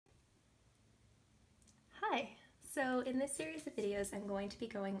So in this series of videos, I'm going to be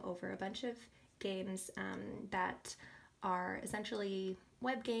going over a bunch of games that are essentially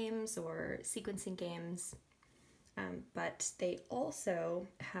web games or sequencing games, but they also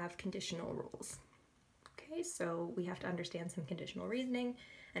have conditional rules. Okay, so we have to understand some conditional reasoning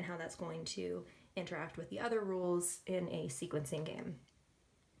and how that's going to interact with the other rules in a sequencing game.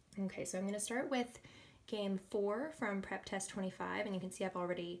 Okay, so I'm going to start with game 4 from Prep Test 25, and you can see I've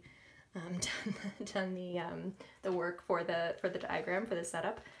already done the work for the diagram for the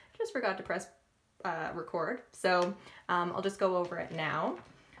setup. Just forgot to press record, so I'll just go over it now.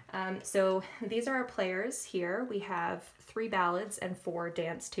 So these are our players here. We have 3 ballads and 4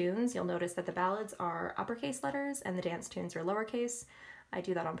 dance tunes. You'll notice that the ballads are uppercase letters and the dance tunes are lowercase. I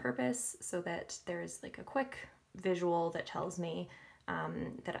do that on purpose so that there's like a quick visual that tells me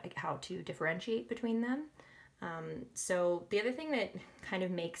how to differentiate between them. So the other thing that kind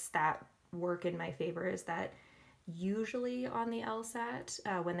of makes that work in my favor is that usually on the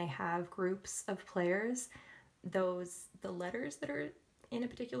LSAT, when they have groups of players, the letters that are in a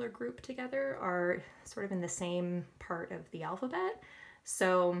particular group together are sort of in the same part of the alphabet.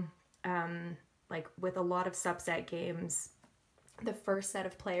 So like with a lot of subset games, the first set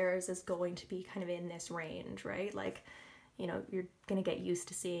of players is going to be kind of in this range, right? Like, you know, you're going to get used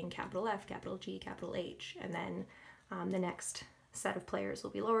to seeing capital F, capital G, capital H, and then the next set of players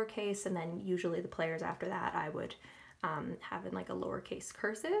will be lowercase, and then usually the players after that I would have in like a lowercase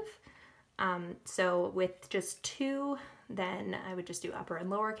cursive. So with just 2, then I would just do upper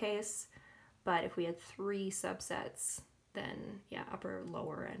and lowercase, but if we had 3 subsets, then yeah, upper,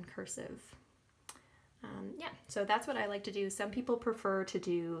 lower, and cursive. Yeah, so that's what I like to do. Some people prefer to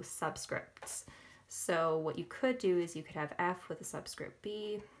do subscripts. So what you could do is you could have F with a subscript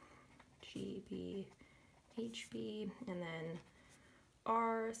B, G, B, H, B, and then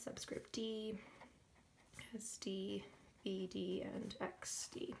R, subscript D, S, D, B, D, and X,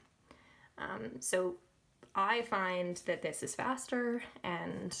 D. So I find that this is faster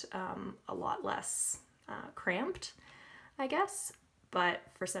and a lot less cramped, I guess, but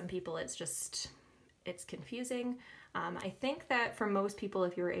for some people it's confusing. I think that for most people,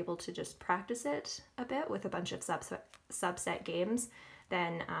 if you were able to just practice it a bit with a bunch of subset games,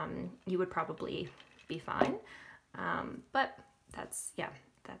 then you would probably be fine. But that's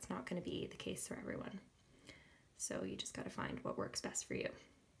not going to be the case for everyone. So you just got to find what works best for you.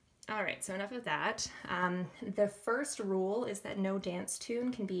 All right, so enough of that. The first rule is that no dance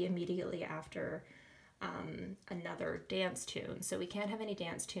tune can be immediately after another dance tune. So we can't have any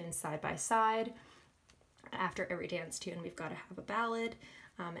dance tunes side by side. After every dance tune, we've got to have a ballad,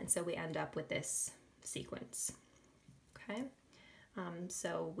 and so we end up with this sequence. Okay,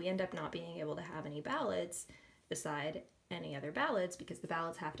 so we end up not being able to have any ballads beside any other ballads because the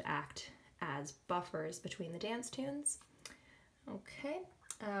ballads have to act as buffers between the dance tunes. Okay,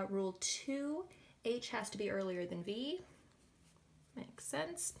 rule 2, H has to be earlier than V. Makes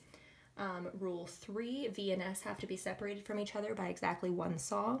sense. Rule 3, V and S have to be separated from each other by exactly 1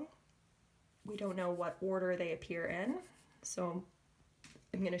 song. We don't know what order they appear in, so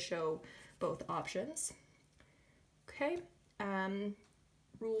I'm going to show both options. Okay,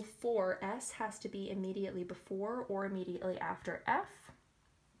 rule 4, S has to be immediately before or immediately after F.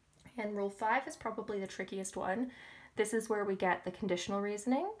 And rule 5 is probably the trickiest one. This is where we get the conditional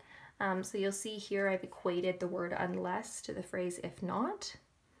reasoning. So you'll see here I've equated the word unless to the phrase if not,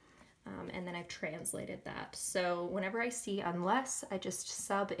 and then I've translated that. So whenever I see unless, I just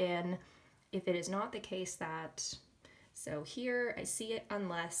sub in if it is not the case that, so here I see it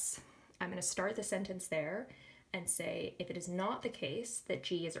unless, I'm going to start the sentence there and say if it is not the case that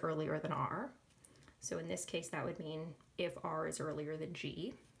G is earlier than R. So in this case that would mean if R is earlier than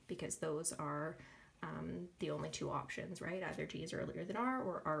G, because those are the only 2 options, right? Either G is earlier than R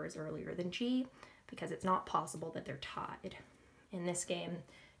or R is earlier than G, because it's not possible that they're tied. In this game,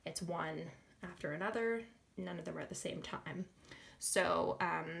 it's one after another, none of them are at the same time. So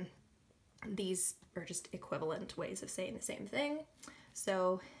these are just equivalent ways of saying the same thing.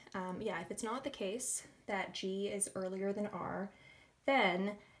 So yeah, if it's not the case that G is earlier than R,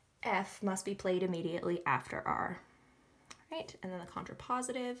 then F must be played immediately after R, right? And then the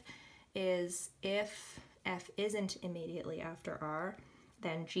contrapositive is if F isn't immediately after R,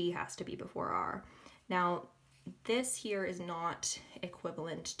 then G has to be before R. Now, this here is not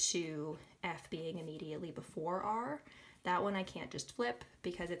equivalent to F being immediately before R. That one I can't just flip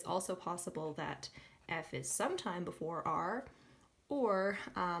because it's also possible that F is sometime before R, or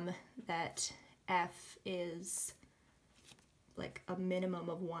that F is like a minimum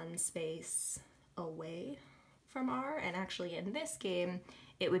of 1 space away from R. And actually in this game,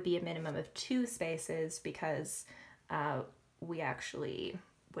 it would be a minimum of 2 spaces because we actually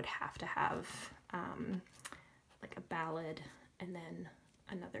would have to have like a ballad and then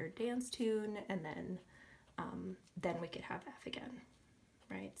another dance tune, and then we could have F again,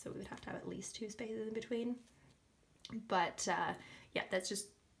 right? So we would have to have at least 2 spaces in between. But yeah, that's just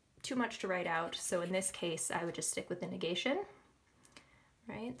too much to write out. So in this case, I would just stick with the negation,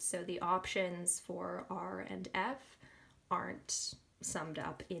 right? So the options for R and F aren't summed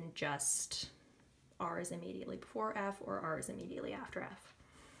up in just R is immediately before F or R is immediately after F.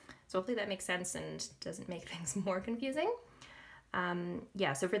 So hopefully that makes sense and doesn't make things more confusing.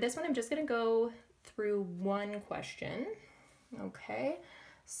 Yeah, so for this one, I'm just gonna go through one question. Okay,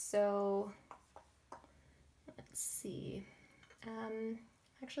 so let's see. I'm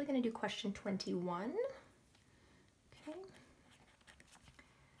actually gonna do question 21. Okay.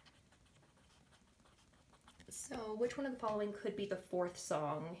 So which one of the following could be the 4th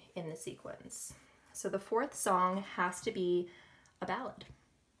song in the sequence? So the 4th song has to be a ballad.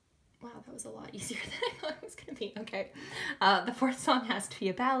 Wow, that was a lot easier than I thought it was going to be. Okay, the 4th song has to be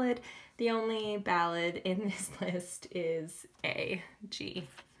a ballad. The only ballad in this list is A, G.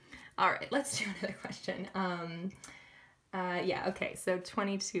 All right, let's do another question. Yeah, okay, so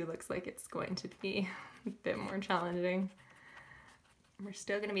 22 looks like it's going to be a bit more challenging. We're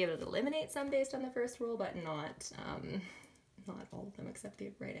still going to be able to eliminate some based on the first rule, but not all of them except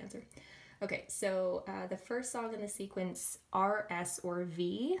the right answer. Okay, so the first song in the sequence, R, S, or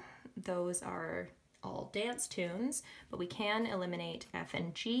V, those are all dance tunes, but we can eliminate F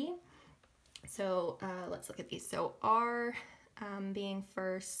and G. So let's look at these. So R being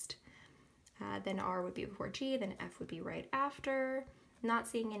first, then R would be before G, then F would be right after. Not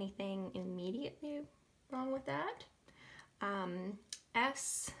seeing anything immediately wrong with that.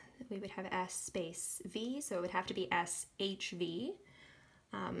 S, we would have S space V, so it would have to be S, H, V.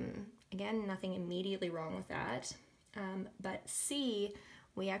 Again, nothing immediately wrong with that. But C,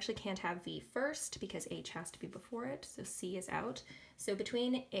 we actually can't have V first because H has to be before it, so C is out. So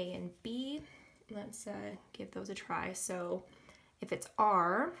between A and B, let's give those a try. So if it's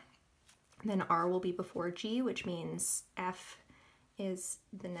R, then R will be before G, which means F is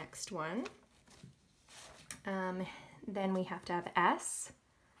the next one. Then we have to have S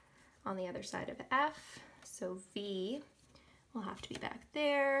on the other side of F, so V will have to be back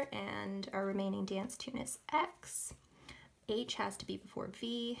there, and our remaining dance tune is X. H has to be before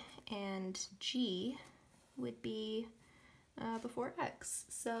V, and G would be before X.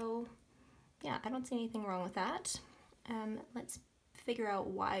 So yeah, I don't see anything wrong with that. Let's figure out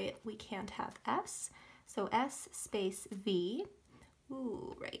why we can't have S. So S space V.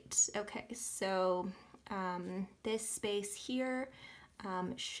 Ooh, right. Okay, so this space here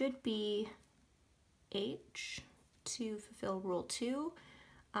should be H to fulfill rule 2,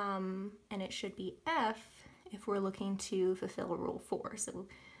 and it should be F if we're looking to fulfill rule 4. So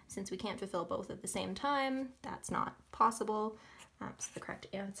since we can't fulfill both at the same time, that's not possible. So the correct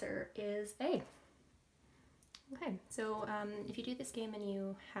answer is A. Okay, so if you do this game and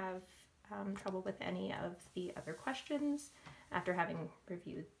you have trouble with any of the other questions after having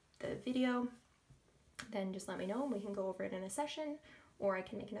reviewed the video, then just let me know and we can go over it in a session, or I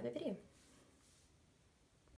can make another video.